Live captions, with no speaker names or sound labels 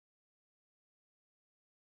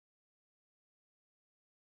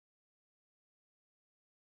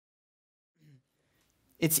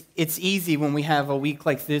It's easy when we have a week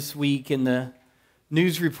like this week and the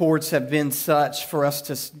news reports have been such for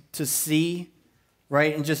us to see,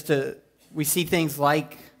 right? And we see things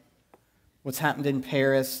like what's happened in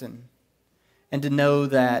Paris and to know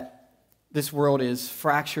that this world is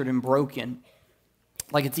fractured and broken.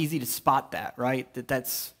 Like, it's easy to spot that, right?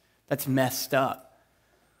 That's messed up.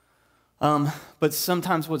 But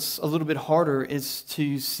sometimes what's a little bit harder is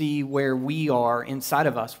to see where we are inside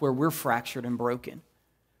of us, where we're fractured and broken,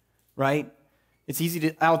 right? It's easy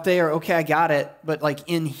to, out there, okay, I got it, but like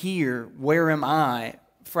in here, where am I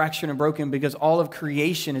fractured and broken? Because all of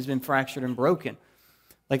creation has been fractured and broken.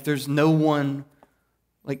 Like there's no one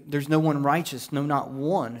righteous, no, not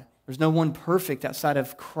one. There's no one perfect outside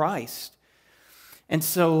of Christ. And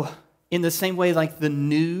so in the same way, like the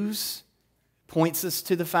news points us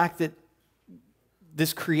to the fact that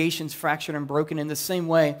this creation's fractured and broken, in the same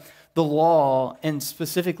way, the law, and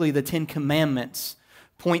specifically the Ten Commandments,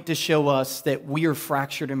 point to show us that we are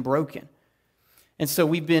fractured and broken. And so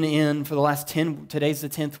we've been for the last today's the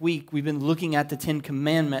 10th week, we've been looking at the Ten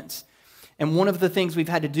Commandments. And one of the things we've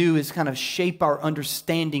had to do is kind of shape our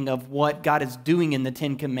understanding of what God is doing in the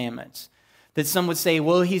Ten Commandments. That some would say,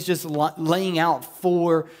 well, he's just laying out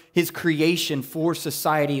for his creation, for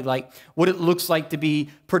society, like what it looks like to be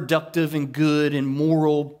productive and good and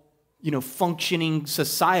moral, functioning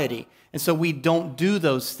society. And so we don't do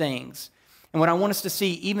those things. And what I want us to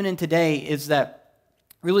see, even in today, is that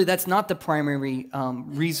really that's not the primary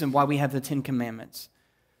reason why we have the Ten Commandments.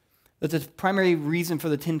 That the primary reason for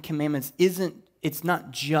the Ten Commandments it's not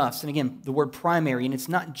just, and again, the word primary, and it's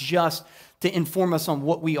not just to inform us on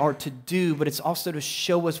what we are to do, but it's also to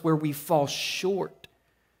show us where we fall short.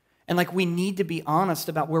 And like we need to be honest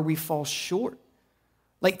about where we fall short.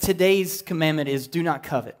 Like today's commandment is do not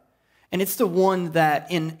covet. And it's the one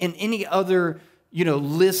that in any other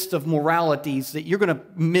list of moralities that you're going to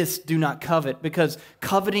miss do not covet, because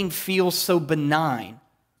coveting feels so benign.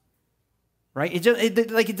 Right?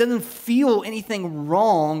 It doesn't feel anything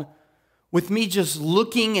wrong with me just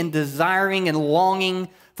looking and desiring and longing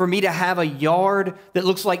for me to have a yard that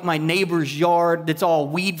looks like my neighbor's yard that's all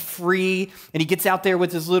weed-free, and he gets out there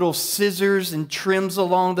with his little scissors and trims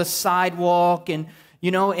along the sidewalk, and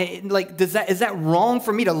is that wrong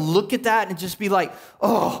for me to look at that and just be like,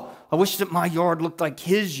 oh, I wish that my yard looked like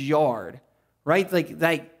his yard, right?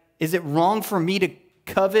 Like is it wrong for me to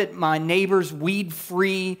covet my neighbor's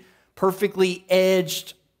weed-free, perfectly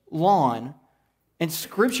edged lawn? And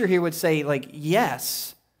Scripture here would say, like,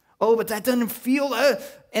 yes. Oh, but that doesn't feel...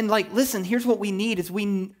 And like, listen, here's what we need is we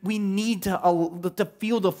need to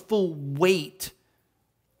feel the full weight.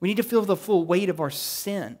 We need to feel the full weight of our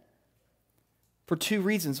sin for two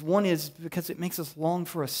reasons. One is because it makes us long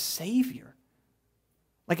for a Savior.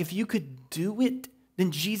 Like, if you could do it,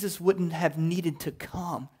 then Jesus wouldn't have needed to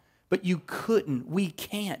come. But you couldn't. We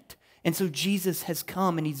can't. And so Jesus has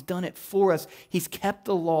come and he's done it for us. He's kept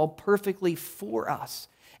the law perfectly for us.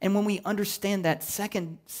 And when we understand that,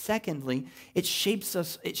 secondly, it shapes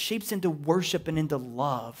into worship and into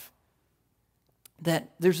love. That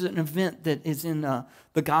there's an event that is in the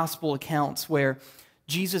gospel accounts where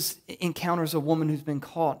Jesus encounters a woman who's been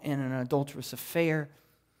caught in an adulterous affair.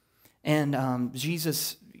 And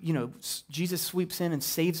Jesus sweeps in and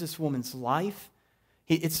saves this woman's life.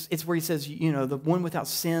 It's where he says, the one without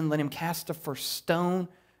sin, let him cast the first stone.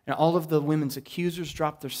 And all of the women's accusers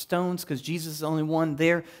drop their stones because Jesus is the only one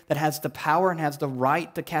there that has the power and has the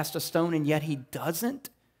right to cast a stone, and yet he doesn't.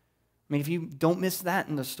 I mean, if you don't miss that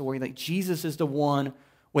in the story, like Jesus is the one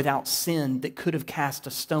without sin that could have cast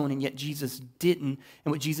a stone, and yet Jesus didn't.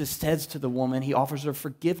 And what Jesus says to the woman, he offers her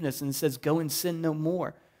forgiveness and says, go and sin no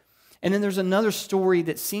more. And then there's another story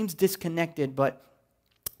that seems disconnected, but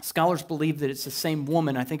scholars believe that it's the same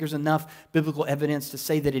woman. I think there's enough biblical evidence to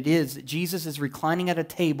say that it is. That Jesus is reclining at a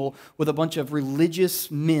table with a bunch of religious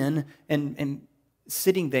men and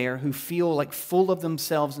sitting there who feel like full of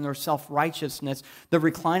themselves and their self-righteousness. They're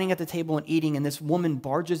reclining at the table and eating, and this woman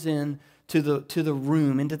barges in to the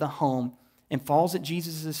room, into the home, and falls at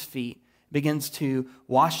Jesus' feet, begins to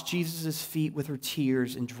wash Jesus' feet with her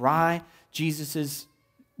tears and dry Jesus'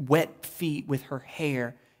 wet feet with her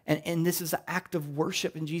hair. And this is an act of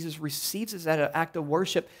worship, and Jesus receives this as an act of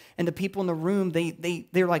worship. And the people in the room,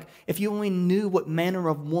 they're like, if you only knew what manner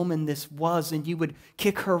of woman this was, then you would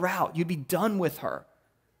kick her out. You'd be done with her.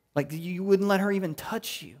 Like, you wouldn't let her even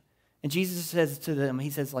touch you. And Jesus says to them, he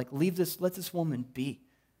says, like, leave this, let this woman be.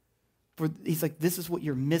 For he's like, this is what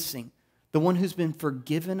you're missing. The one who's been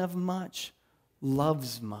forgiven of much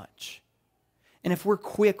loves much. And if we're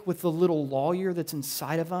quick with the little lawyer that's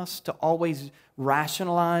inside of us to always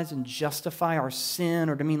rationalize and justify our sin,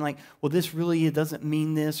 or to mean like, well, this really doesn't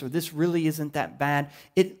mean this, or this really isn't that bad,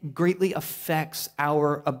 it greatly affects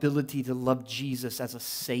our ability to love Jesus as a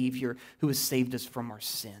Savior who has saved us from our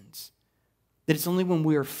sins. That it's only when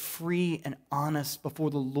we are free and honest before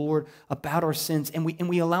the Lord about our sins, and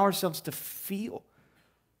we allow ourselves to feel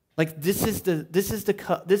like this is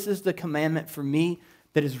the commandment for me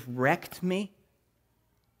that has wrecked me.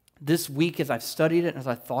 This week, as I've studied it and as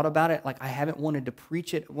I thought about it, like I haven't wanted to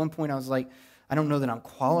preach it. At one point, I was like, I don't know that I'm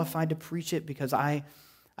qualified to preach it because I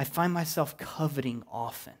find myself coveting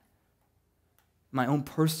often. My own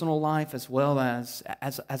personal life as well as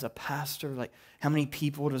a pastor, like how many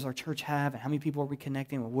people does our church have and how many people are we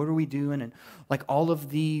connecting and what are we doing? And like all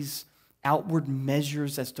of these outward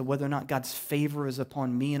measures as to whether or not God's favor is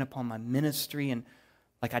upon me and upon my ministry. And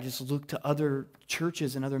like I just look to other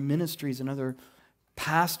churches and other ministries and other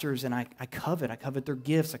pastors, and I covet their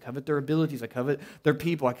gifts, I covet their abilities, I covet their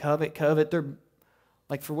people, I covet their,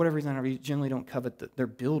 like for whatever reason, I generally don't covet their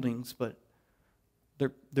buildings, but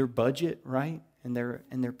their budget, right, and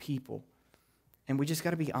their people. And we just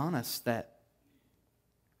got to be honest that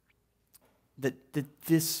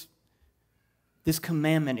this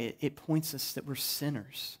commandment, it points us that we're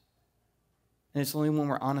sinners. And it's only when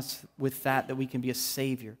we're honest with that we can be a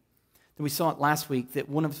Savior. And we saw it last week that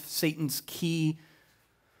one of Satan's key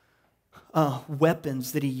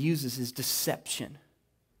weapons that he uses is deception.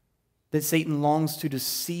 That Satan longs to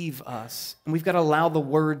deceive us. And we've got to allow the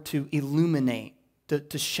word to illuminate,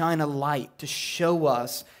 to shine a light, to show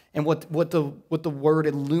us. And what the word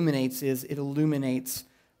illuminates is, it illuminates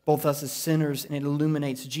both us as sinners, and it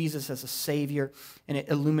illuminates Jesus as a Savior, and it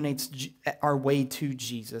illuminates our way to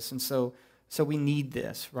Jesus. And so we need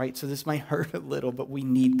this, right? So this might hurt a little, but we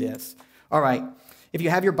need this. All right. If you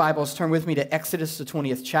have your Bibles, turn with me to Exodus, the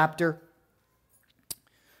 20th chapter.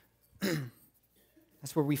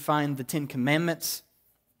 That's where we find the 10 Commandments.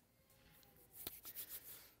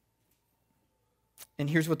 And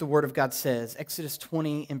here's what the Word of God says. Exodus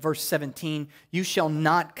 20 in verse 17. You shall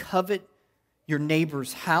not covet your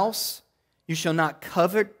neighbor's house. You shall not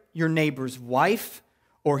covet your neighbor's wife,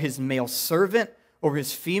 or his male servant, or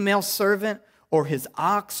his female servant, or his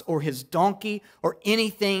ox, or his donkey, or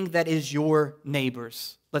anything that is your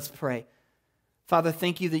neighbor's. Let's pray. Father,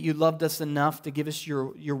 thank you that you loved us enough to give us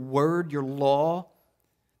your word, your law,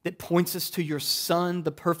 that points us to your Son,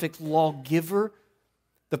 the perfect lawgiver,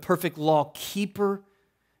 the perfect law keeper,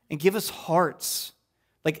 and give us hearts.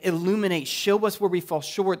 Like illuminate, show us where we fall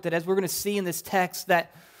short, that as we're going to see in this text,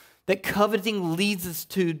 that coveting leads us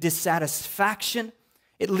to dissatisfaction.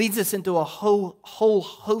 It leads us into a whole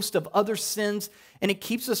host of other sins, and it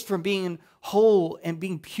keeps us from being whole and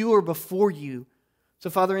being pure before you. So,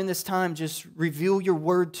 Father, in this time, just reveal your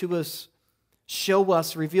word to us. Show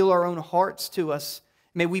us, reveal our own hearts to us.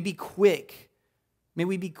 May we be quick. May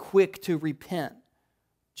we be quick to repent,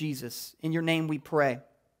 Jesus. In your name we pray.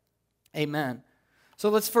 Amen. So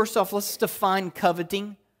let's define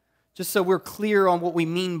coveting, just so we're clear on what we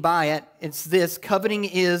mean by it. It's this: coveting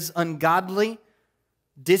is ungodly,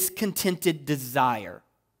 discontented desire.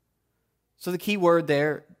 So the key word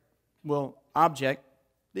there, object,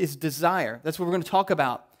 is desire. That's what we're going to talk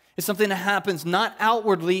about. It's something that happens not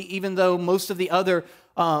outwardly, even though most of the other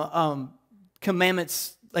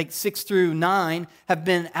commandments, like 6 through 9, have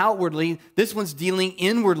been outwardly. This one's dealing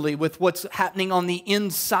inwardly with what's happening on the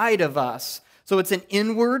inside of us. So it's an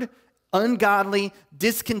inward, ungodly,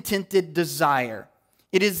 discontented desire.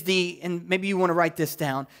 It is and maybe you want to write this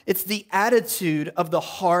down, it's the attitude of the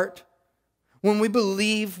heart when we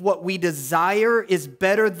believe what we desire is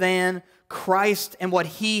better than Christ and what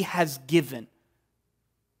He has given.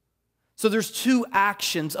 So there's two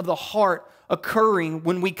actions of the heart occurring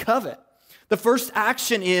when we covet. The first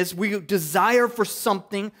action is we desire for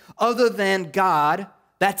something other than God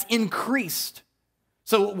that's increased.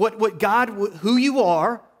 So what God, who you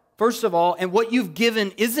are, first of all, and what you've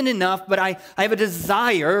given isn't enough, but I have a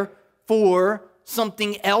desire for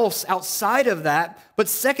something else outside of that. But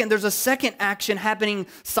second, there's a second action happening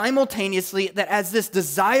simultaneously, that as this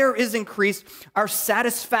desire is increased, our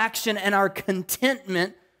satisfaction and our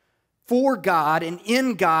contentment for God and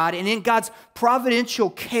in God's providential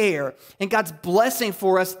care and God's blessing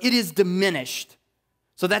for us, it is diminished.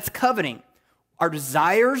 So that's coveting. Our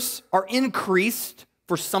desires are increased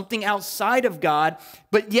for something outside of God,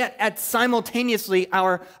 but yet simultaneously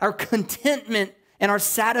our contentment and our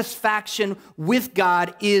satisfaction with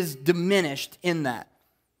God is diminished in that.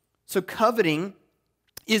 So coveting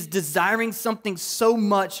is desiring something so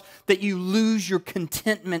much that you lose your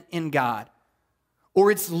contentment in God.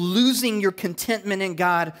 or it's losing your contentment in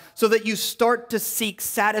God so that you start to seek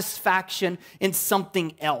satisfaction in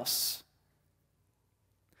something else.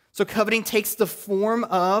 So coveting takes the form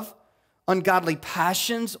of ungodly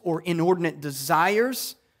passions or inordinate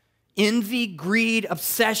desires, envy, greed,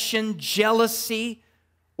 obsession, jealousy,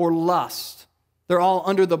 or lust. They're all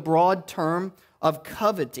under the broad term of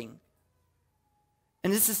coveting.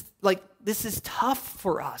 And this is tough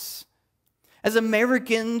for us. As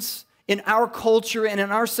Americans, in our culture and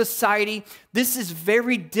in our society, this is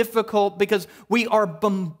very difficult because we are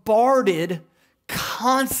bombarded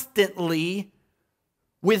constantly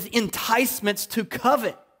with enticements to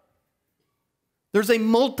covet. There's a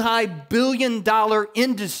multi-billion-dollar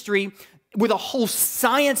industry with a whole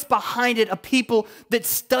science behind it of people that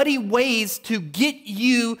study ways to get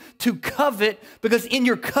you to covet, because in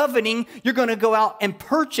your coveting, you're going to go out and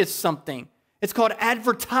purchase something. It's called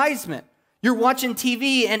advertisement. You're watching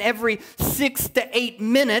TV, and every 6 to 8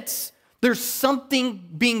 minutes, there's something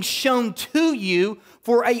being shown to you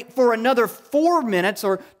for another 4 minutes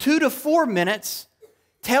or 2 to 4 minutes,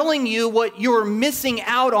 telling you what you're missing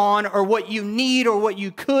out on, or what you need, or what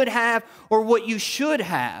you could have, or what you should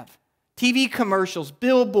have. TV commercials,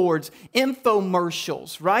 billboards,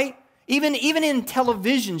 infomercials, right? Even in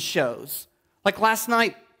television shows. Like last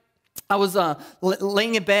night, I was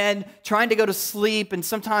laying in bed trying to go to sleep, and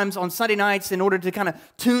sometimes on Sunday nights, in order to kind of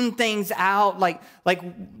tune things out, like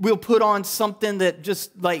we'll put on something that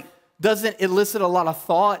just like doesn't elicit a lot of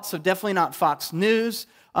thought, so definitely not Fox News.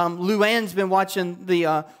 Luann's been watching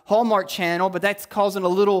the Hallmark Channel, but that's causing a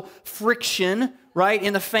little friction, right,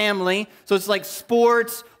 in the family. So it's like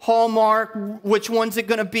sports, Hallmark, which one's it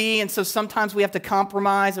going to be? And so sometimes we have to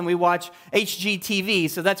compromise and we watch HGTV.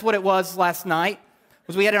 So that's what it was last night.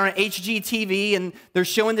 Was we had it on HGTV, and they're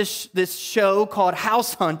showing this show called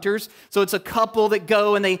House Hunters. So it's a couple that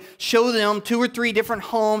go and they show them 2 or 3 different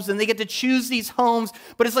homes, and they get to choose these homes.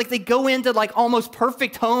 But it's like they go into like almost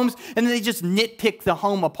perfect homes, and then they just nitpick the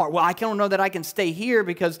home apart. Well, I don't know that I can stay here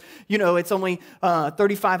because, it's only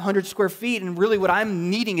 3,500 square feet, and really what I'm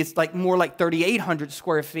needing is like more like 3,800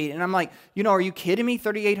 square feet. And I'm like, are you kidding me?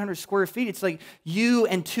 3,800 square feet? It's like you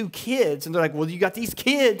and 2 kids. And they're like, well, you got these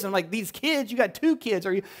kids. I'm like, these kids? You got 2 kids.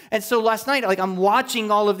 Are you? And so last night, like I'm watching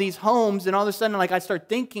all of these homes, and all of a sudden, like I start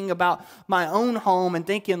thinking about my own home and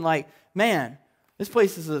thinking like, man, this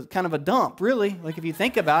place is a kind of a dump, really. Like if you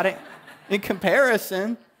think about it in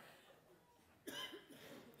comparison.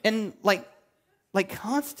 And like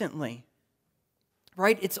constantly,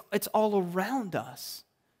 right? It's all around us.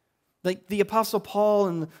 Like the Apostle Paul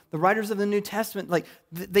and the writers of the New Testament, like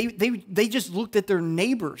they just looked at their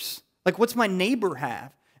neighbors. Like, what's my neighbor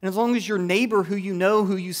have? And as long as your neighbor, who you know,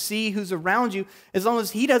 who you see, who's around you, as long as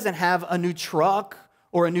he doesn't have a new truck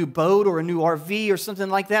or a new boat or a new RV or something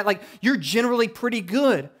like that, like you're generally pretty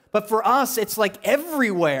good. But for us, it's like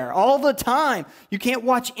everywhere, all the time. You can't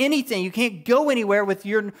watch anything. You can't go anywhere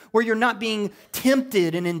where you're not being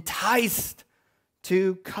tempted and enticed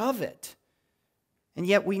to covet. And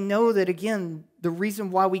yet we know that, again, the reason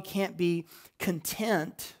why we can't be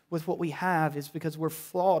content with what we have is because we're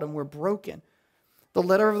flawed and we're broken. The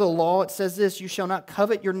letter of the law, it says this: you shall not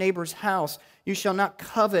covet your neighbor's house. You shall not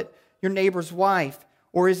covet your neighbor's wife,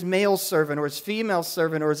 or his male servant, or his female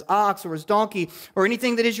servant, or his ox, or his donkey, or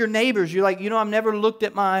anything that is your neighbor's. You're like, I've never looked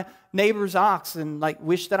at my neighbor's ox and like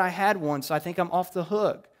wish that I had one, so I think I'm off the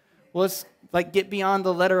hook. Well, let's like get beyond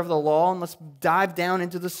the letter of the law and let's dive down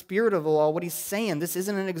into the spirit of the law. What he's saying, this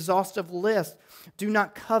isn't an exhaustive list. Do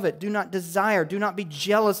not covet, do not desire, do not be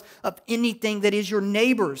jealous of anything that is your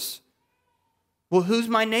neighbor's. Well, who's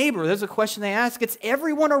my neighbor? There's a question they ask. It's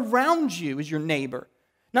everyone around you is your neighbor.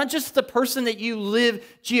 Not just the person that you live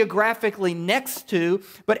geographically next to,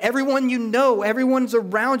 but everyone you know, everyone's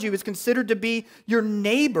around you is considered to be your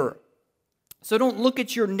neighbor. So don't look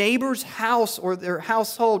at your neighbor's house or their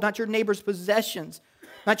household, not your neighbor's possessions,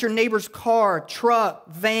 not your neighbor's car, truck,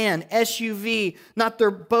 van, SUV, not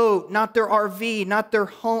their boat, not their RV, not their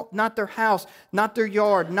home, not their house, not their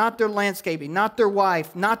yard, not their landscaping, not their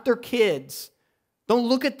wife, not their kids. Don't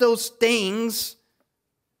look at those things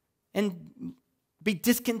and be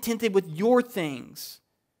discontented with your things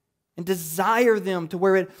and desire them to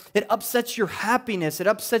where it upsets your happiness, it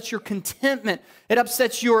upsets your contentment, it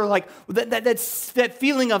upsets your that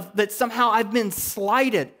feeling of that somehow I've been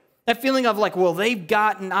slighted. That feeling of like, well, they've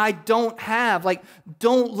got and I don't have. Like,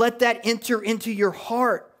 don't let that enter into your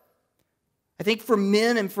heart. I think for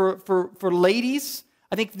men and for ladies,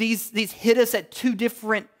 I think these hit us at two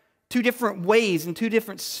different ways in 2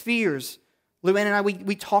 different spheres. Luann and I,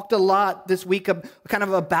 we talked a lot this week kind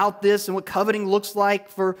of about this and what coveting looks like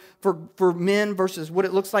for men versus what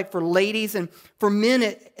it looks like for ladies. And for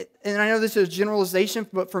men, and I know this is a generalization,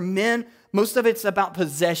 but for men, most of it's about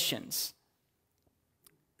possessions.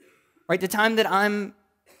 Right? The time that I'm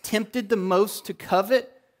tempted the most to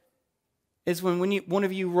covet is when one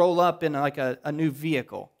of you roll up in like a new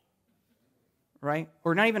vehicle. Right?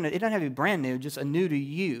 Or not even, it doesn't have to be brand new, just a new to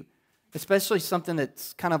you. Especially something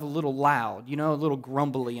that's kind of a little loud, you know, a little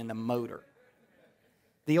grumbly in the motor.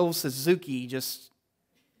 The old Suzuki the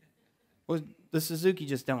Suzuki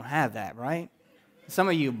just don't have that, right? Some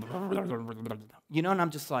of you, you know, and I'm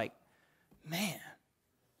just like, man,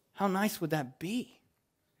 how nice would that be?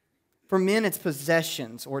 For men, it's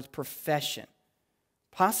possessions or it's profession.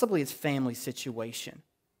 Possibly it's family situation.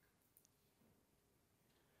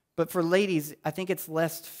 But for ladies, I think it's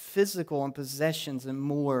less physical and possessions and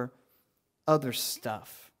more other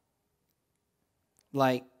stuff.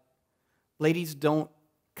 Like, ladies don't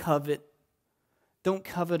covet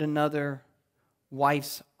another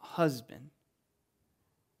wife's husband.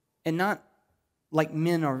 And not like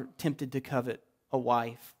men are tempted to covet a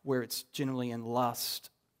wife where it's generally in lust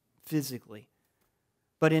physically.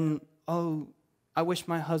 But in, I wish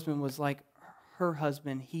my husband was like her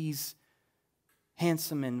husband. He's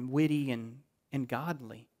handsome and witty and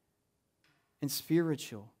godly and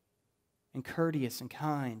spiritual and courteous and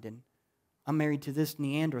kind, and I'm married to this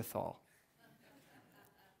Neanderthal.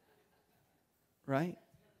 Right?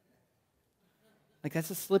 Like, that's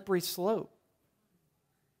a slippery slope.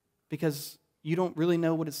 Because you don't really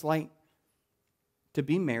know what it's like to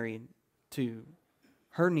be married to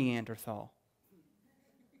her Neanderthal.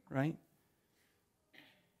 Right?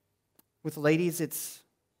 With ladies, it's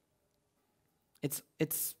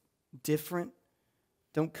different.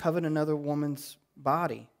 Don't covet another woman's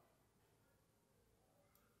body.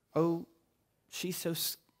 Oh, she's so,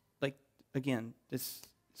 like, again, this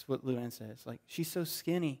is what Luann says. Like, she's so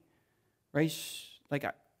skinny, right? Like,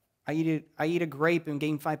 I eat a grape and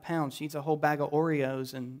gain 5 pounds. She eats a whole bag of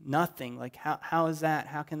Oreos and nothing. Like, how is that?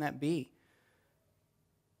 How can that be?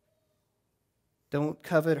 Don't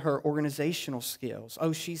covet her organizational skills.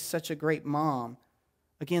 Oh, she's such a great mom.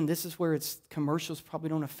 Again, this is where commercials probably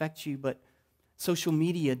don't affect you, but social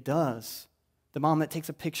media does. The mom that takes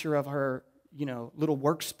a picture of her, you know, little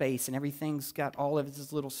workspace and everything's got all of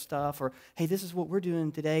this little stuff, or, hey, this is what we're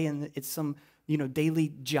doing today, and it's some, you know,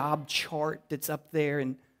 daily job chart that's up there,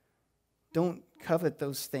 and don't covet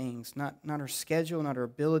those things. Not her schedule, not her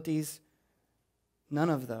abilities, none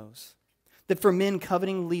of those. That for men,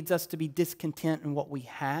 coveting leads us to be discontent in what we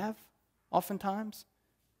have, oftentimes.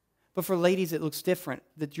 But for ladies, it looks different,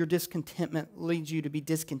 that your discontentment leads you to be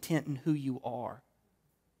discontent in who you are.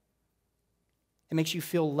 It makes you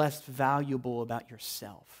feel less valuable about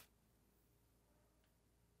yourself.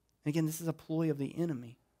 And again, this is a ploy of the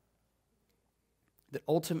enemy. That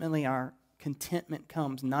ultimately our contentment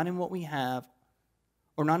comes not in what we have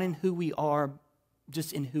or not in who we are,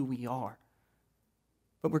 just in who we are.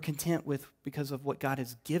 But we're content because of what God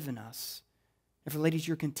has given us. And for ladies,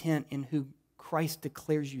 you're content in who Christ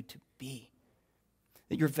declares you to be.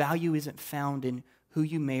 That your value isn't found in who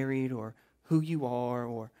you married or who you are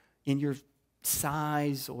or in your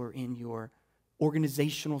size or in your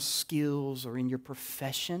organizational skills or in your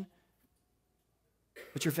profession.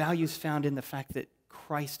 But your value is found in the fact that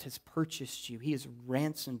Christ has purchased you. He has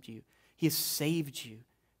ransomed you. He has saved you.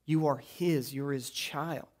 You are His. You're His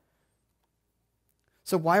child.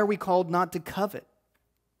 So why are we called not to covet?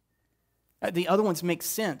 The other ones make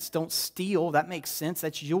sense. Don't steal. That makes sense.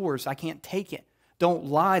 That's yours. I can't take it. Don't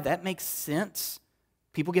lie. That makes sense.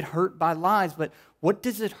 People get hurt by lies, but what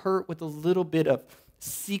does it hurt with a little bit of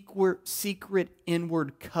secret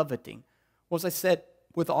inward coveting? Well, as I said,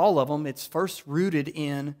 with all of them, it's first rooted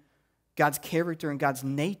in God's character and God's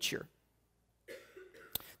nature.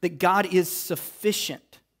 That God is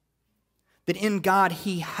sufficient. That in God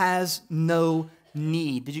He has no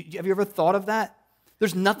need. Have you ever thought of that?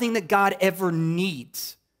 There's nothing that God ever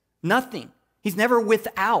needs. Nothing. He's never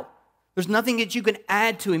without. There's nothing that you can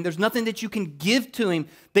add to Him. There's nothing that you can give to Him.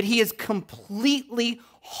 That He is completely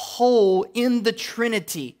whole in the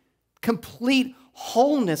Trinity. Complete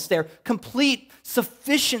wholeness there. Complete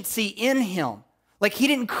sufficiency in Him. Like He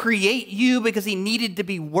didn't create you because He needed to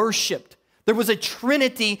be worshiped. There was a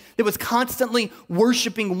Trinity that was constantly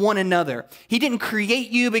worshiping one another. He didn't create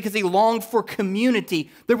you because He longed for community.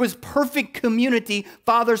 There was perfect community,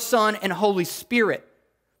 Father, Son, and Holy Spirit.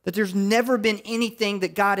 That there's never been anything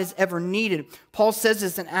that God has ever needed. Paul says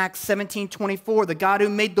this in Acts 17:24. The God who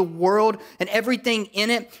made the world and everything in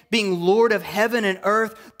it, being Lord of heaven and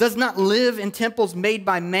earth, does not live in temples made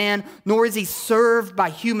by man, nor is he served by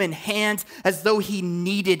human hands as though he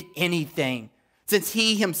needed anything. Since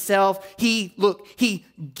he himself, he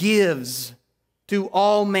gives to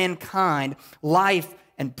all mankind life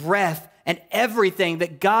and breath and everything,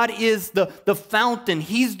 that God is the fountain.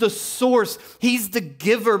 He's the source. He's the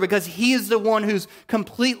giver because he is the one who's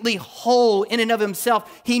completely whole in and of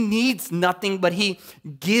himself. He needs nothing, but he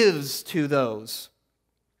gives to those.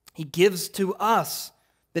 He gives to us.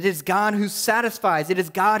 That it is God who satisfies. It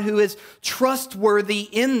is God who is trustworthy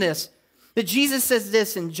in this. That Jesus says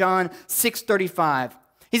this in John 6:35.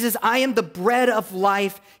 He says, I am the bread of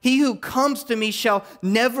life. He who comes to me shall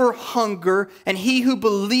never hunger, and he who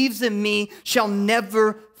believes in me shall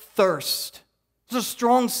never thirst. It's a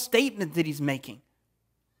strong statement that he's making.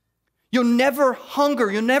 You'll never hunger.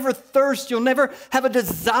 You'll never thirst. You'll never have a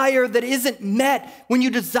desire that isn't met. When you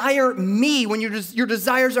desire me, when your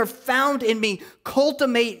desires are found in me,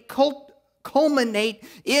 culminate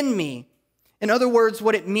in me. In other words,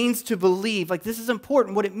 what it means to believe, like this is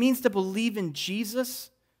important, what it means to believe in Jesus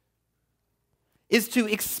is to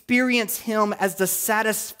experience him as the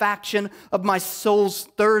satisfaction of my soul's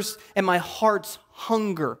thirst and my heart's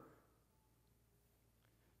hunger.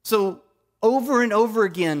 So over and over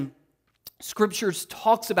again, Scriptures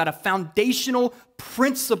talks about a foundational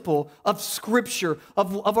principle of Scripture,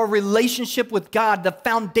 of our relationship with God. The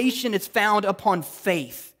foundation is found upon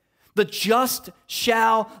faith. The just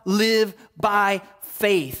shall live by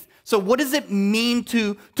faith. So what does it mean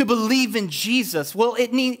to believe in Jesus? Well,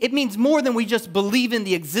 it means more than we just believe in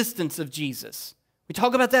the existence of Jesus. We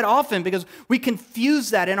talk about that often because we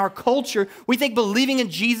confuse that in our culture. We think believing in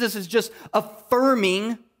Jesus is just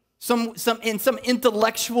affirming in some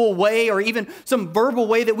intellectual way or even some verbal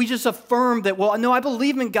way that we just affirm that, well, no, I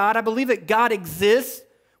believe in God. I believe that God exists.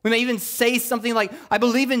 We may even say something like, I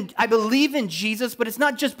believe in Jesus, but it's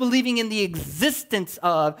not just believing in the existence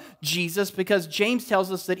of Jesus, because James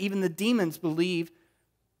tells us that even the demons believe.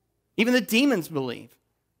 Even the demons believe.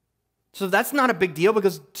 So that's not a big deal,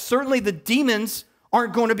 because certainly the demons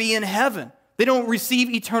aren't going to be in heaven. They don't receive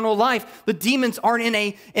eternal life. The demons aren't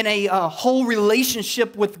in a whole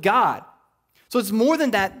relationship with God. So it's more than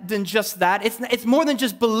that, than just that. It's more than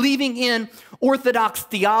just believing in orthodox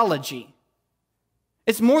theology.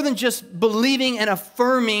 It's more than just believing and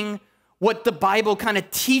affirming what the Bible kind of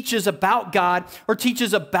teaches about God or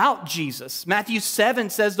teaches about Jesus. Matthew 7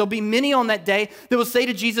 says there'll be many on that day that will say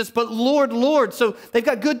to Jesus, but Lord, Lord. So they've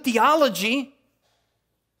got good theology.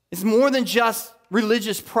 It's more than just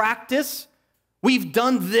religious practice. We've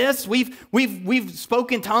done this. We've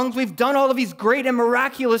spoken tongues. We've done all of these great and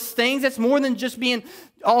miraculous things. It's more than just being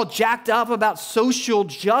all jacked up about social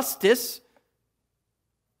justice.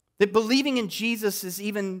 That believing in Jesus is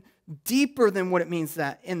even deeper than what it means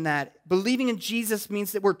that. Believing in Jesus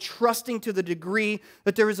means that we're trusting to the degree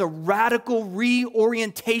that there is a radical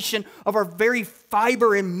reorientation of our very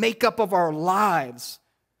fiber and makeup of our lives.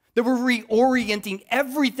 That we're reorienting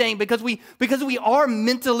everything because we are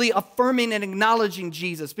mentally affirming and acknowledging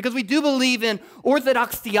Jesus. Because we do believe in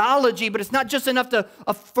orthodox theology, but it's not just enough to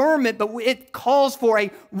affirm it, but it calls for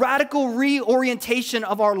a radical reorientation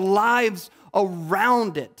of our lives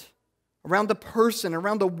around it. Around the person,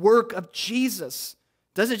 around the work of Jesus.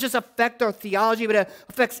 It doesn't just affect our theology, but it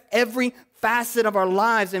affects every facet of our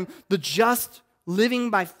lives. And the just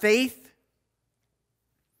living by faith,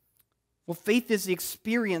 well, faith is the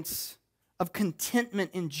experience of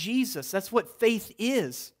contentment in Jesus. That's what faith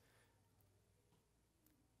is.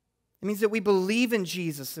 It means that we believe in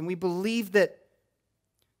Jesus and we believe that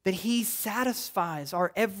he satisfies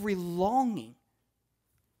our every longing.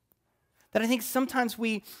 That I think sometimes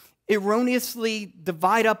we erroneously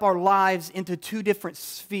divide up our lives into two different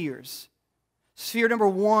spheres. Sphere number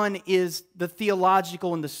one is the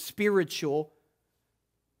theological and the spiritual,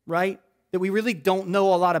 right? That we really don't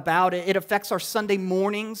know a lot about. It affects our Sunday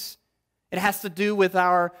mornings. It has to do with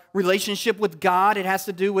our relationship with God. It has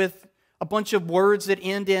to do with a bunch of words that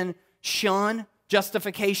end in shun,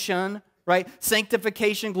 justification, right?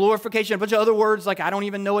 Sanctification, glorification, a bunch of other words like I don't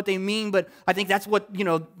even know what they mean, but I think that's what,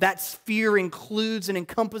 that sphere includes and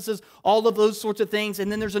encompasses all of those sorts of things.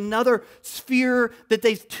 And then there's another sphere that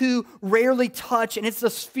they two rarely touch, and it's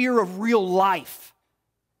the sphere of real life.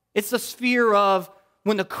 It's the sphere of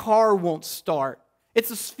when the car won't start. It's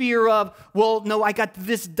the sphere of, well, no, I got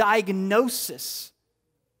this diagnosis.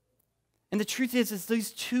 And the truth is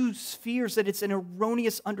these two spheres, that it's an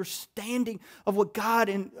erroneous understanding of what God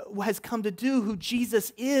has come to do, who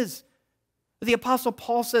Jesus is. The Apostle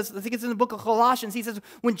Paul says, I think it's in the book of Colossians, he says,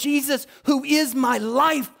 when Jesus, who is my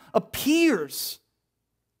life, appears.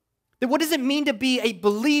 That what does it mean to be a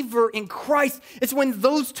believer in Christ? It's when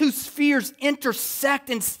those two spheres intersect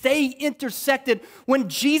and stay intersected. When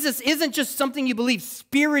Jesus isn't just something you believe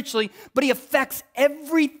spiritually, but he affects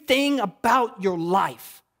everything about your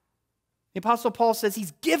life. The Apostle Paul says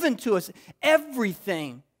he's given to us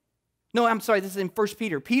everything. No, I'm sorry, this is in 1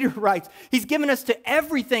 Peter. Peter writes, he's given us to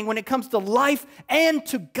everything when it comes to life and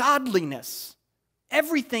to godliness.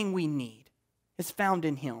 Everything we need is found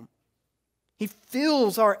in him. He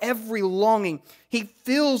fills our every longing. He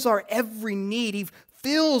fills our every need. He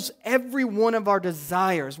fills every one of our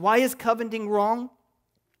desires. Why is coveting wrong?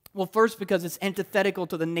 Well, first, because it's antithetical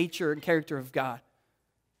to the nature and character of God.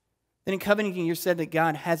 Then in coveting, you're said that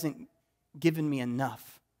God hasn't given me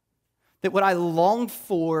enough. That what I long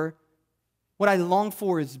for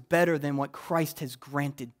is better than what Christ has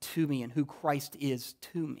granted to me and who Christ is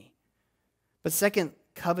to me. But second,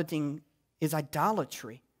 coveting is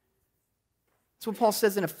idolatry. That's what Paul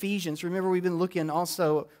says in Ephesians. Remember, we've been looking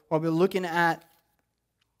also, while we've been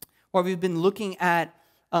looking at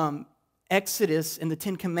Exodus and the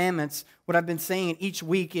Ten Commandments, what I've been saying each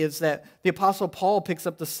week is that the Apostle Paul picks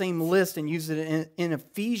up the same list and uses it in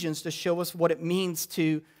Ephesians to show us what it means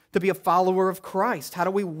to be a follower of Christ. How do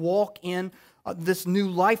we walk in this new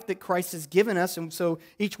life that Christ has given us? And so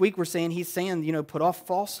each week he's saying, put off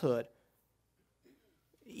falsehood.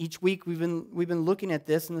 Each week we've been looking at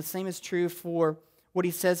this, and the same is true for what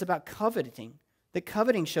he says about coveting. That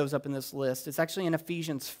coveting shows up in this list. It's actually in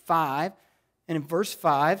Ephesians 5, and in verse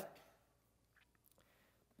 5,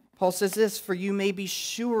 Paul says this, "For you may be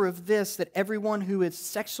sure of this, that everyone who is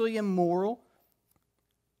sexually immoral..."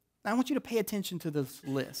 Now I want you to pay attention to this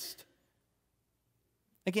list.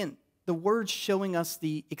 Again, the word showing us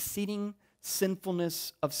the exceeding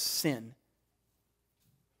sinfulness of sin.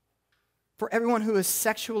 For everyone who is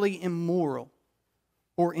sexually immoral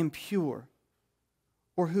or impure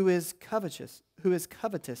or who is covetous,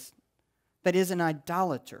 that is an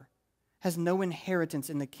idolater, has no inheritance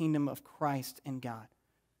in the kingdom of Christ and God.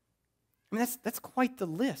 I mean, that's quite the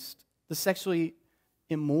list. The sexually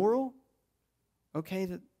immoral, okay,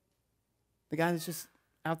 the guy that's just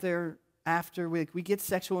out there after, we get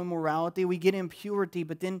sexual immorality, we get impurity,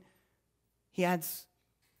 but then he adds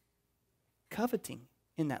coveting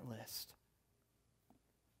in that list.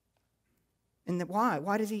 And why?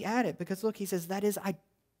 Why does he add it? Because look, he says that is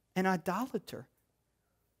an idolater.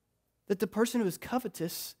 That the person who is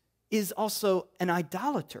covetous is also an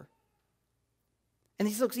idolater. And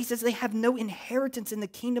he says they have no inheritance in the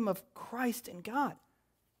kingdom of Christ and God.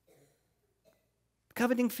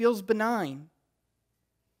 Coveting feels benign.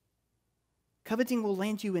 Coveting will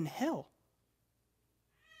land you in hell.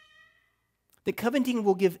 That coveting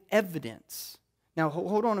will give evidence. Now,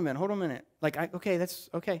 hold on a minute.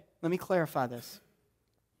 Okay. Let me clarify this.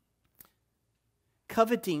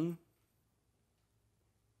 Coveting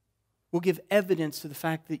will give evidence to the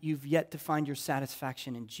fact that you've yet to find your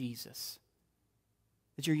satisfaction in Jesus.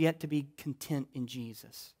 That you're yet to be content in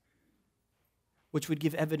Jesus. Which would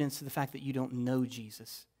give evidence to the fact that you don't know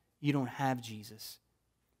Jesus. You don't have Jesus.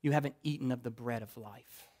 You haven't eaten of the bread of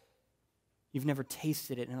life. You've never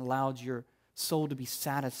tasted it and allowed your soul to be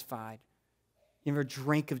satisfied. You never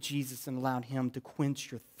drank of Jesus and allowed him to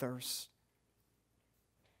quench your thirst.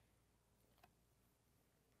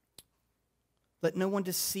 Let no one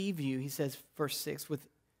deceive you, he says, verse 6, with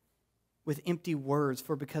empty words,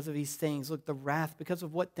 for because of these things, look, the wrath, because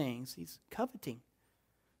of what things? He's coveting.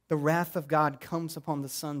 The wrath of God comes upon the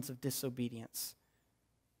sons of disobedience.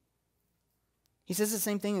 He says the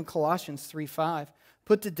same thing in Colossians 3:5.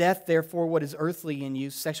 Put to death, therefore, what is earthly in you,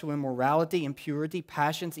 sexual immorality, impurity,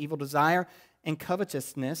 passions, evil desire, and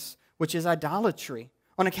covetousness, which is idolatry.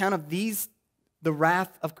 On account of these, the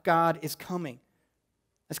wrath of God is coming.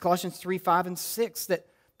 That's Colossians 3:5 and 6, that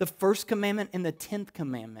the first commandment and the 10th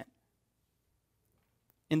commandment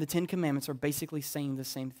in the 10 commandments are basically saying the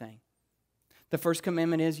same thing. The first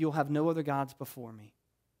commandment is, you'll have no other gods before me.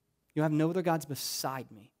 You'll have no other gods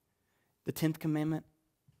beside me. The 10th commandment,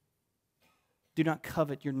 do not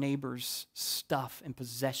covet your neighbor's stuff and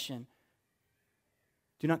possession.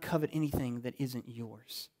 Do not covet anything that isn't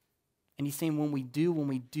yours. And he's saying when we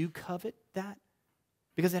do covet that,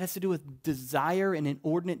 because it has to do with desire, an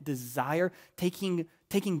inordinate desire, taking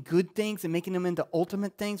good things and making them into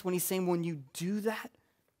ultimate things, when he's saying when you do that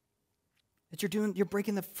you're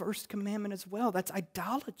breaking the first commandment as well. That's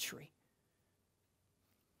idolatry.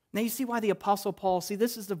 Now you see why the Apostle Paul,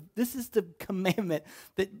 this is the commandment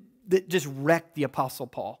that just wrecked the Apostle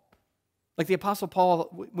Paul. Like the Apostle Paul,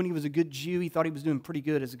 when he was a good Jew, he thought he was doing pretty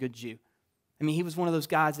good as a good Jew. I mean, he was one of those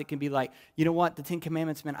guys that can be like, you know what, the Ten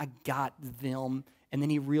Commandments, man, I got them. And then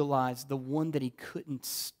he realized the one that he couldn't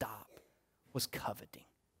stop was coveting.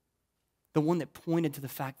 The one that pointed to the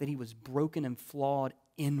fact that he was broken and flawed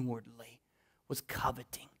inwardly was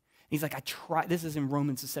coveting. He's like, I tried, this is in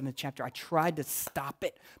Romans, the 7th chapter, I tried to stop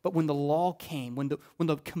it, but when the law came, when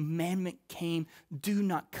the commandment came, do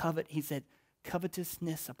not covet, he said,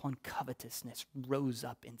 covetousness upon covetousness rose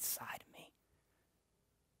up inside me.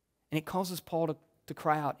 And it causes Paul to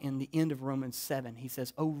cry out in the end of Romans 7. He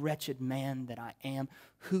says, O wretched man that I am,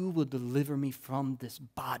 who will deliver me from this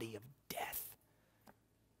body of death?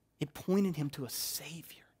 It pointed him to a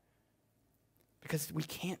Savior because we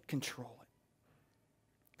can't control it.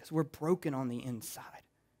 Because we're broken on the inside.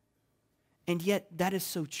 And yet that is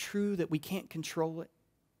so true that we can't control it.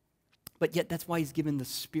 But yet that's why he's given the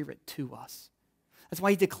Spirit to us. That's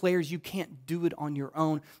why he declares you can't do it on your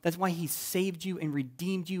own. That's why he saved you and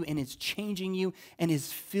redeemed you and is changing you and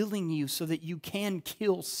is filling you so that you can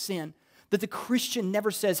kill sin. That the Christian never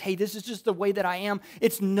says, hey, this is just the way that I am.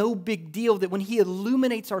 It's no big deal that when he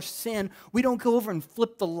illuminates our sin, we don't go over and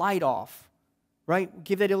flip the light off. Right?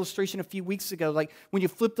 Give that illustration a few weeks ago. Like when you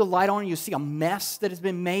flip the light on and you see a mess that has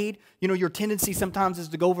been made, you know, your tendency sometimes is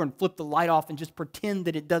to go over and flip the light off and just pretend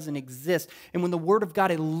that it doesn't exist. And when the Word of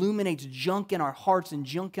God illuminates junk in our hearts and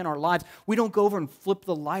junk in our lives, we don't go over and flip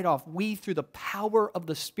the light off. We, through the power of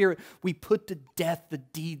the Spirit, we put to death the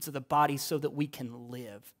deeds of the body so that we can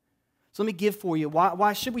live. So let me give for you,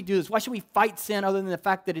 why should we do this? Why should we fight sin other than the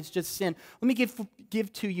fact that it's just sin? Let me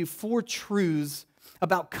give to you 4 truths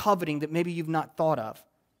about coveting that maybe you've not thought of.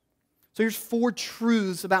 So here's 4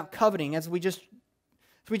 truths about coveting as we just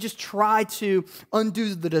try to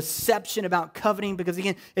undo the deception about coveting, because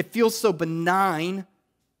again, it feels so benign.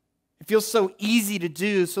 It feels so easy to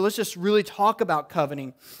do. So let's just really talk about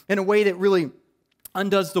coveting in a way that really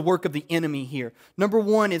undoes the work of the enemy here. Number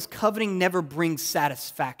 1 is coveting never brings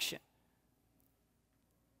satisfaction.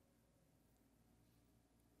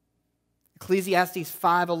 Ecclesiastes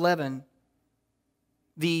 5:11.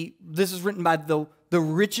 This is written by the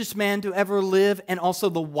richest man to ever live and also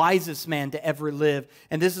the wisest man to ever live.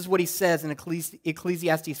 And this is what he says in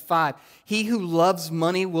Ecclesiastes 5. He who loves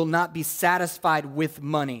money will not be satisfied with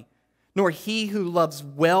money, nor he who loves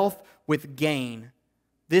wealth with gain.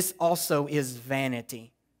 This also is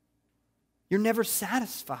vanity. You're never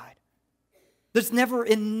satisfied. There's never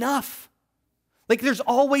enough. Like there's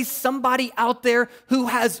always somebody out there who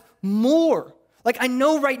has more. Like I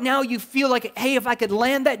know right now you feel like, hey, if I could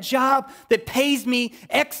land that job that pays me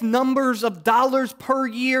X numbers of dollars per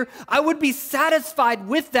year, I would be satisfied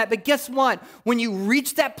with that. But guess what? When you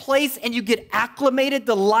reach that place and you get acclimated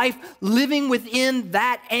to life living within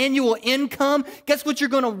that annual income, guess what you're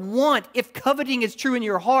going to want if coveting is true in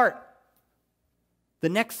your heart? The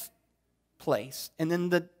next place, and then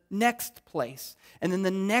the next place, and then the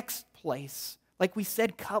next place. Like we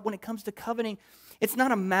said, when it comes to coveting, it's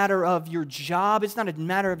not a matter of your job. It's not a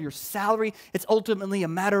matter of your salary. It's ultimately a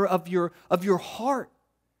matter of your heart.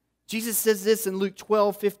 Jesus says this in Luke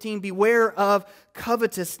 12:15, beware of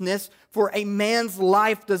covetousness, for a man's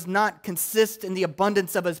life does not consist in the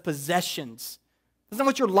abundance of his possessions. That's not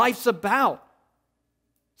what your life's about.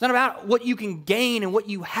 It's not about what you can gain and what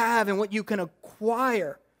you have and what you can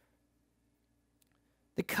acquire.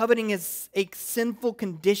 The coveting is a sinful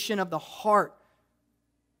condition of the heart.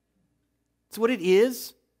 It's what it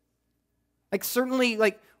is. Like certainly,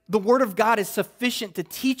 like the Word of God is sufficient to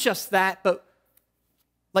teach us that, but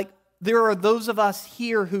like there are those of us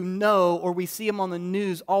here who know, or we see them on the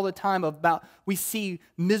news all the time about, we see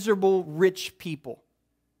miserable rich people,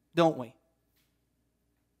 don't we?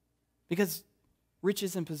 Because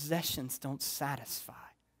riches and possessions don't satisfy.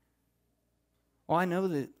 Well, I know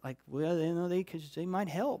that, like, well, they know because they might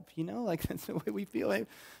help, you know, like that's the way we feel,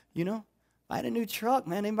 you know. I had a new truck,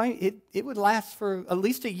 man. It would last for at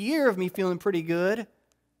least a year of me feeling pretty good.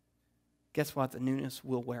 Guess what? The newness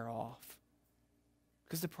will wear off.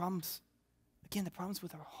 Because the problem's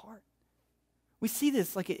with our heart. We see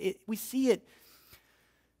this, like we see it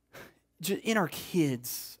in our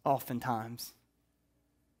kids oftentimes,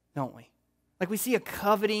 don't we? Like we see a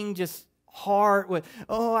coveting just heart with,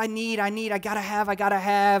 oh, I gotta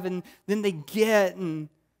have, and then they get, and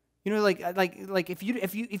you know, like if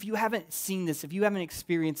you haven't seen this, if you haven't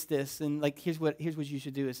experienced this, then like here's what you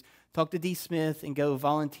should do is talk to D. Smith and go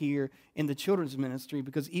volunteer in the children's ministry,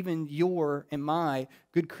 because even your and my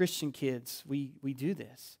good Christian kids, we do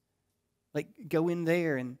this. Like go in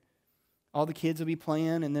there and all the kids will be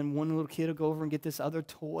playing, and then one little kid will go over and get this other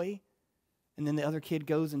toy, and then the other kid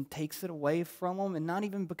goes and takes it away from them, and not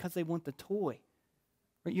even because they want the toy,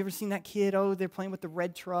 Right? You ever seen that kid? Oh, they're playing with the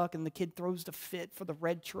red truck, and the kid throws the fit for the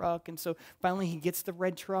red truck, and so finally he gets the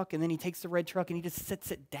red truck, and then he takes the red truck, and he just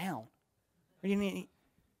sets it down. Because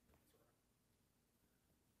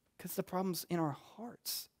the problem's in our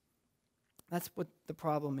hearts. That's what the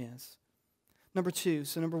problem is. Number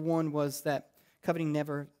one was that coveting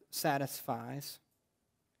never satisfies,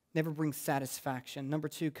 never brings satisfaction. Number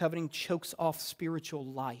two, coveting chokes off spiritual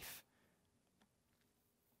life.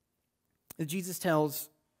 Jesus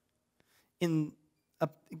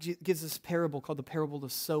gives this parable called the parable of the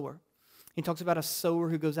sower. He talks about a sower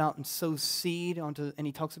who goes out and sows seed and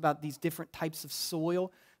he talks about these different types of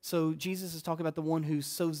soil. So Jesus is talking about the one who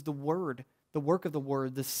sows the word, the work of the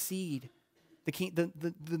word, the seed,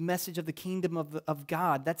 the message of the kingdom of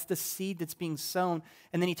God. That's the seed that's being sown.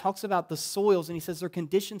 And then he talks about the soils, and he says they're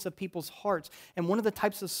conditions of people's hearts. And one of the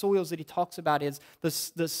types of soils that he talks about is the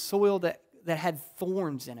soil that had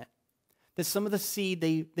thorns in it. That some of the seed,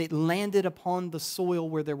 they landed upon the soil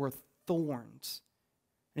where there were thorns.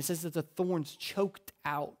 And it says that the thorns choked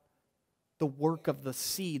out the work of the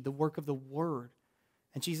seed, the work of the word.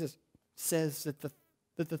 And Jesus says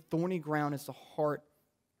that the thorny ground is the heart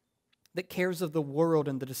that cares of the world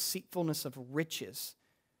and the deceitfulness of riches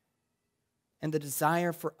and the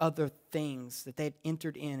desire for other things that they had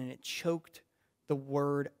entered in, and it choked the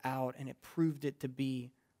word out and it proved it to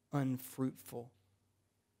be unfruitful.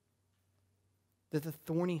 That the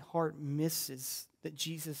thorny heart misses that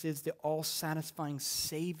Jesus is the all-satisfying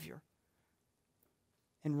Savior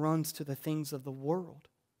and runs to the things of the world.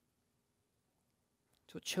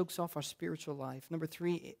 So it chokes off our spiritual life. Number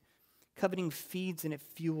three, coveting feeds and it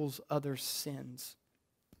fuels other sins,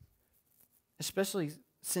 especially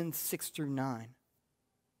sins 6 through 9.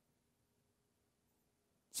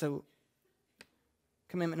 So,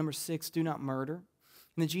 commandment number 6, do not murder. And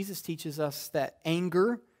then Jesus teaches us that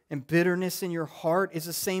anger and bitterness in your heart is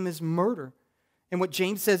the same as murder. And what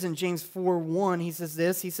James says in James 4:1, he says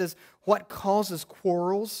this, he says, what causes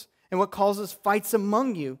quarrels and what causes fights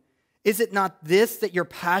among you? Is it not this, that your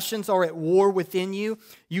passions are at war within you?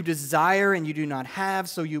 You desire and you do not have,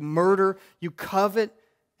 so you murder. You covet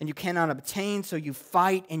and you cannot obtain, so you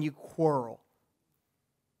fight and you quarrel.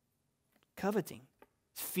 Coveting,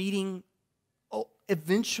 feeding,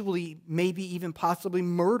 eventually, maybe even possibly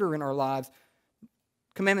murder in our lives.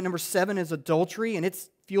 Commandment number 7 is adultery, and it's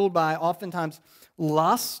fueled by oftentimes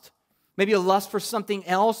lust, maybe a lust for something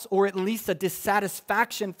else, or at least a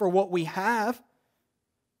dissatisfaction for what we have,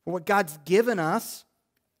 for what God's given us.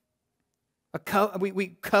 We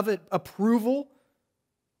covet approval.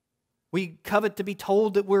 We covet to be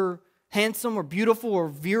told that we're handsome or beautiful or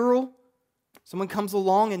virile. Someone comes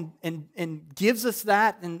along and gives us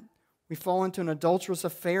that, and we fall into an adulterous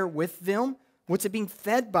affair with them. What's it being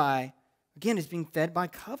fed by? Again, it's being fed by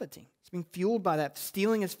coveting. It's being fueled by that.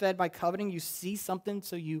 Stealing is fed by coveting. You see something,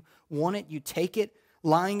 so you want it, you take it.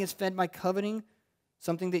 Lying is fed by coveting.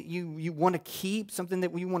 Something that you want to keep, something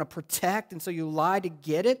that you want to protect, and so you lie to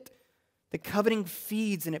get it. The coveting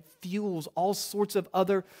feeds and it fuels all sorts of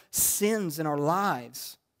other sins in our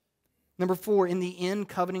lives. Number 4, in the end,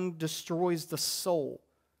 coveting destroys the soul.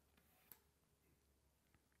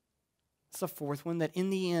 It's the fourth one, that in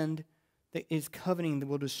the end, that is coveting that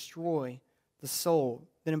will destroy the soul.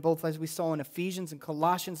 That in both, as we saw in Ephesians and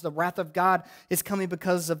Colossians, the wrath of God is coming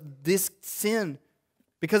because of this sin.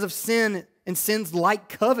 Because of sin and sins like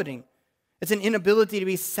coveting. It's an inability to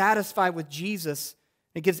be satisfied with Jesus.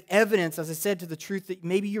 It gives evidence, as I said, to the truth that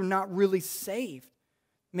maybe you're not really saved.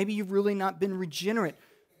 Maybe you've really not been regenerate.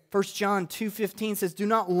 1 John 2:15 says, do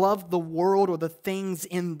not love the world or the things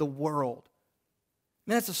in the world.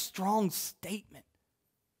 Man, that's a strong statement.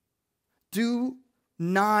 Do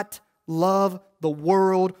not love the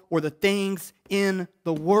world or the things in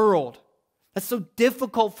the world. That's so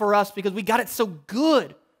difficult for us because we got it so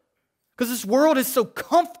good. Because this world is so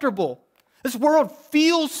comfortable. This world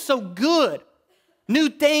feels so good. New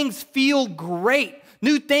things feel great.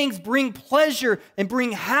 New things bring pleasure and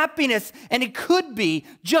bring happiness. And it could be,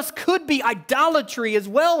 just could be, idolatry as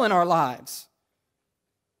well in our lives.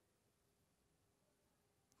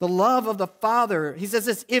 The love of the Father, he says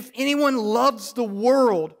this, if anyone loves the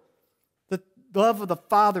world, the love of the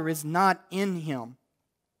Father is not in him.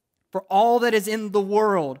 For all that is in the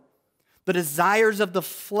world, the desires of the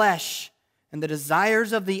flesh and the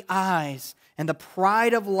desires of the eyes and the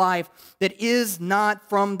pride of life, that is not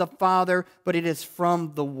from the Father, but it is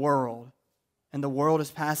from the world. And the world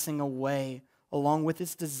is passing away along with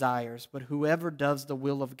its desires, but whoever does the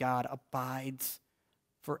will of God abides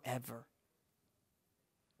forever.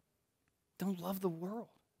 Don't love the world.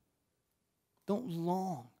 Don't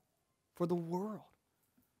long for the world.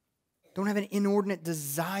 Don't have an inordinate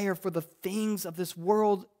desire for the things of this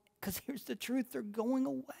world, because here's the truth, they're going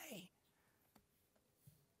away.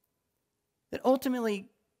 That ultimately,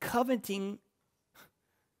 coveting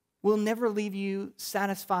will never leave you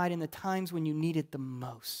satisfied in the times when you need it the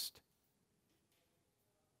most.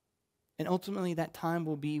 And ultimately, that time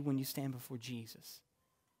will be when you stand before Jesus.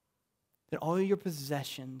 That all of your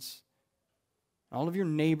possessions, all of your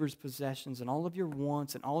neighbor's possessions, and all of your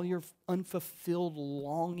wants, and all your unfulfilled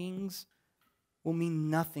longings will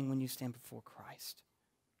mean nothing when you stand before Christ.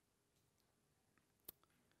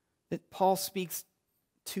 That Paul speaks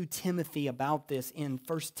to Timothy about this in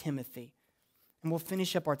 1 Timothy. And we'll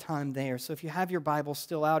finish up our time there. So if you have your Bible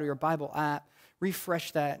still out or your Bible app,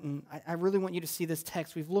 refresh that. And I really want you to see this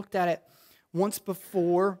text. We've looked at it once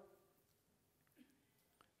before,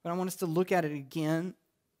 but I want us to look at it again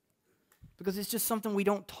because it's just something we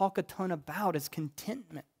don't talk a ton about, is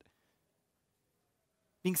contentment.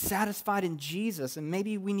 Being satisfied in Jesus, and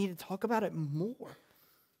maybe we need to talk about it more.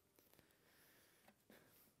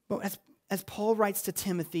 But as Paul writes to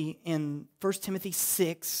Timothy in 1 Timothy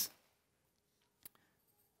 6,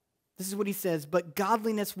 this is what he says, "But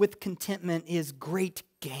godliness with contentment is great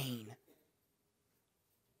gain."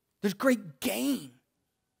 There's great gain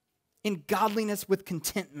in godliness with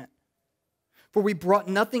contentment. "For we brought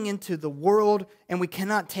nothing into the world, and we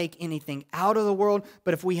cannot take anything out of the world.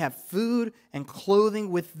 But if we have food and clothing,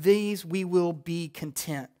 with these we will be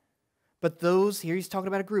content. But those," here he's talking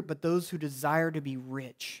about a group, "but those who desire to be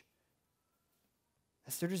rich,"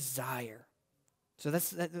 that's their desire. So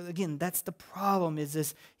that's the problem, is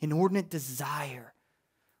this inordinate desire.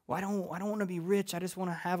 Well, I don't want to be rich. I just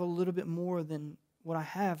want to have a little bit more than what I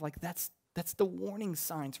have. Like that's the warning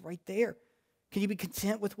signs right there. Can you be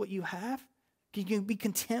content with what you have? Can you be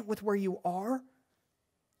content with where you are?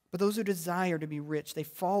 But those who desire to be rich, they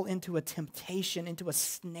fall into a temptation, into a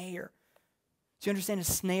snare. So you understand a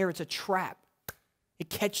snare? It's a trap.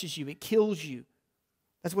 It catches you. It kills you.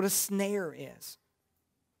 That's what a snare is.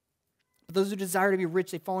 But those who desire to be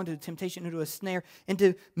rich, they fall into a temptation, into a snare,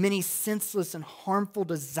 into many senseless and harmful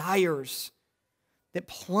desires that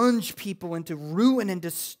plunge people into ruin and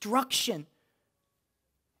destruction.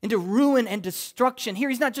 Into ruin and destruction. Here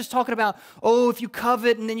he's not just talking about, if you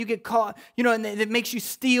covet and then you get caught, and it makes you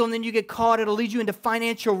steal and then you get caught, it'll lead you into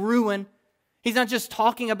financial ruin. He's not just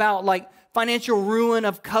talking about like financial ruin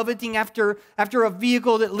of coveting after a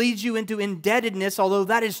vehicle that leads you into indebtedness, although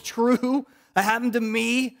that is true. That happened to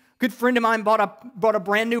me. A good friend of mine bought a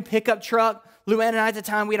brand new pickup truck. Luann and I at the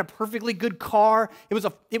time, we had a perfectly good car. It was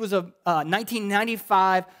a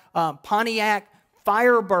 1995 Pontiac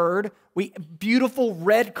Firebird. Beautiful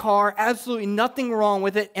red car, absolutely nothing wrong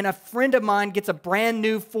with it. And a friend of mine gets a brand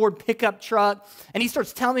new Ford pickup truck, and he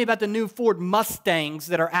starts telling me about the new Ford Mustangs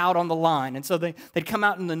that are out on the line. And so they'd come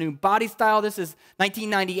out in the new body style. This is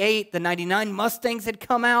 1998. The 99 Mustangs had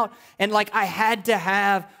come out, and like I had to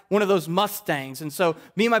have one of those Mustangs. And so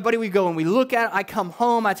me and my buddy, we go and we look at it. I come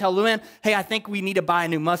home, I tell Luann, hey, I think we need to buy a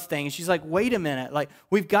new Mustang. And she's like, wait a minute, like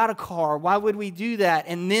we've got a car. Why would we do that?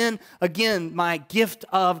 And then again, my gift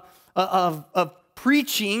of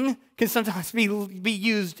preaching can sometimes be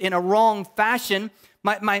used in a wrong fashion.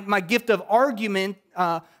 My gift of argument,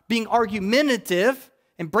 being argumentative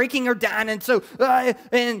and breaking her down. And so,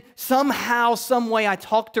 and somehow, some way, I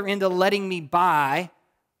talked her into letting me buy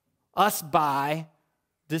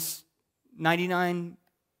this 99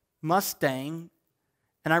 Mustang.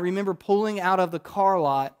 And I remember pulling out of the car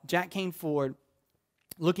lot, Jack Kane Ford,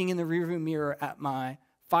 looking in the rearview mirror at my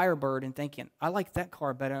Firebird and thinking, I like that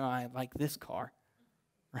car better than I like this car,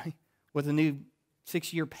 right? With a new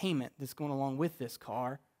 6-year payment that's going along with this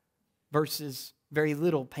car versus very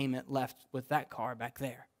little payment left with that car back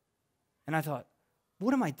there. And I thought,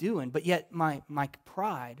 what am I doing? But yet my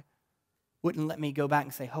pride wouldn't let me go back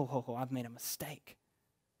and say, ho, I've made a mistake.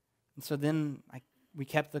 And so then we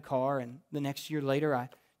kept the car, and the next year later I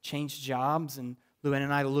changed jobs, and Luann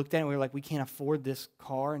and I looked at it and we were like, we can't afford this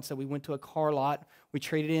car. And so we went to a car lot. We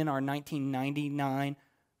traded in our 1999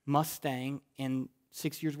 Mustang and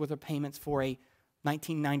 6 years worth of payments for a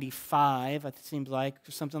 1995, it seems like,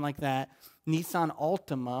 or something like that, Nissan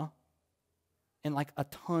Altima, and like a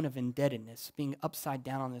ton of indebtedness, being upside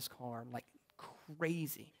down on this car, like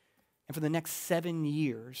crazy. And for the next 7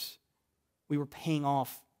 years, we were paying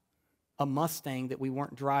off a Mustang that we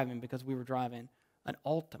weren't driving because we were driving an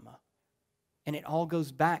Altima. And it all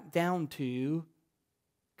goes back down to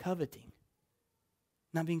coveting,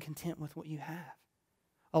 not being content with what you have,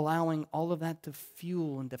 allowing all of that to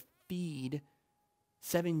fuel and to feed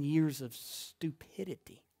 7 years of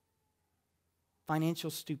stupidity,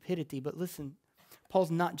 financial stupidity. But listen,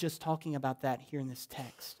 Paul's not just talking about that here in this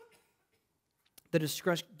text. The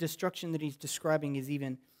destruction that he's describing is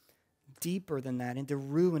even deeper than that, into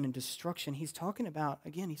ruin and destruction. He's talking about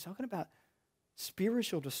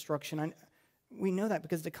spiritual destruction. We know that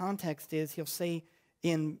because the context is, he'll say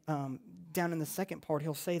down in the second part,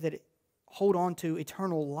 he'll say that hold on to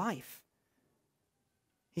eternal life.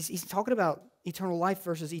 He's talking about eternal life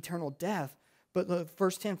versus eternal death. But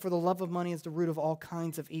verse 10, for the love of money is the root of all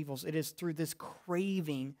kinds of evils. It is through this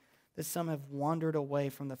craving that some have wandered away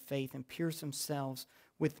from the faith and pierced themselves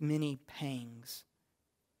with many pangs.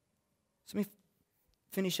 So let me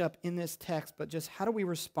finish up in this text, but just how do we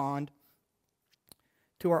respond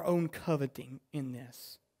to our own coveting in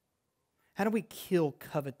this? How do we kill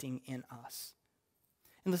coveting in us?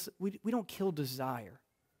 And listen, we don't kill desire.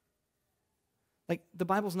 Like, the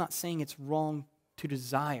Bible's not saying it's wrong to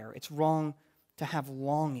desire. It's wrong to have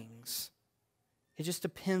longings. It just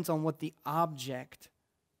depends on what the object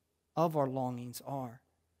of our longings are.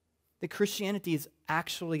 That Christianity is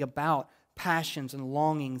actually about passions and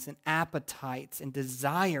longings and appetites and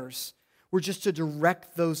desires. We're just to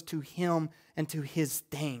direct those to Him and to His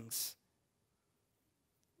things.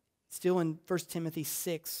 Still in 1 Timothy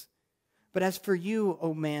 6, but as for you,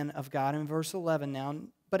 O man of God, in verse 11 now,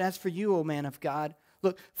 but as for you, O man of God,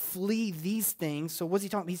 look, flee these things. So what's he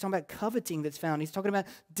talking about? He's talking about coveting that's found. He's talking about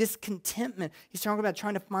discontentment. He's talking about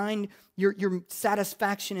trying to find your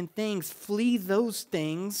satisfaction in things. Flee those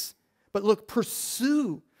things, but look,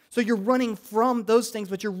 pursue. So you're running from those things,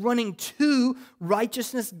 but you're running to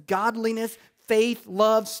righteousness, godliness, faith,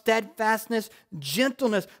 love, steadfastness,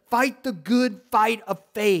 gentleness. Fight the good fight of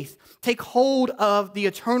faith. Take hold of the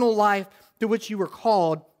eternal life to which you were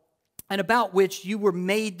called, and about which you were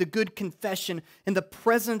made the good confession in the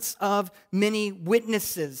presence of many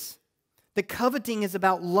witnesses. The coveting is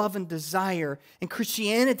about love and desire, and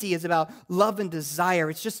Christianity is about love and desire.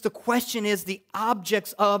 It's just the question is the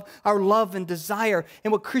objects of our love and desire.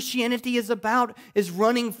 And what Christianity is about is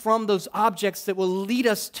running from those objects that will lead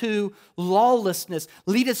us to lawlessness,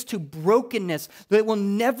 lead us to brokenness, that will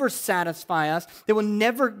never satisfy us, that will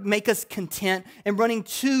never make us content, and running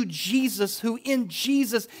to Jesus, who in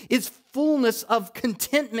Jesus is fullness of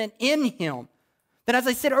contentment in Him. That, as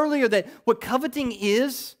I said earlier, that what coveting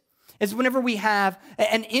is whenever we have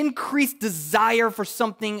an increased desire for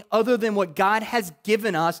something other than what God has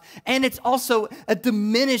given us, and it's also a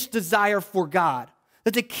diminished desire for God.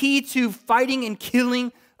 That the key to fighting and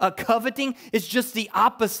killing coveting is just the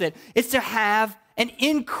opposite. It's to have an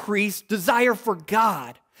increased desire for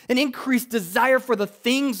God, an increased desire for the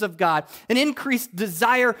things of God, an increased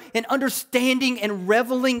desire in understanding and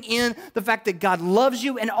reveling in the fact that God loves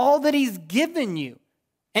you and all that He's given you.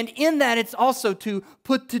 And in that, it's also to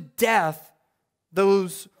put to death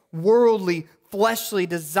those worldly, fleshly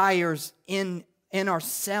desires in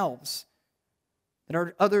ourselves.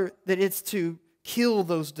 That it's to kill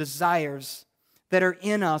those desires that are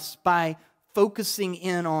in us by focusing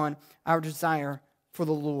in on our desire for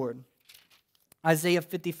the Lord. Isaiah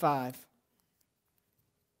 55.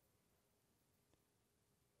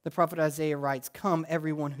 The prophet Isaiah writes, "Come,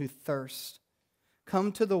 everyone who thirsts.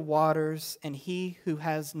 Come to the waters, and he who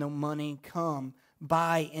has no money, come,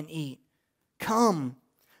 buy and eat. Come,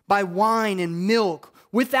 buy wine and milk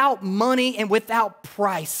without money and without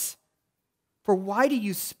price. For why do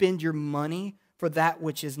you spend your money for that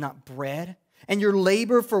which is not bread, and your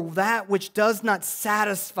labor for that which does not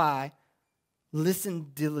satisfy?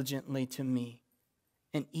 Listen diligently to me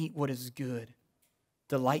and eat what is good.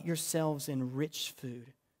 Delight yourselves in rich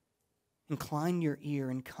food. Incline your ear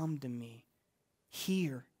and come to me.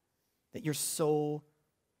 Hear, that your soul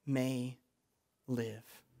may live."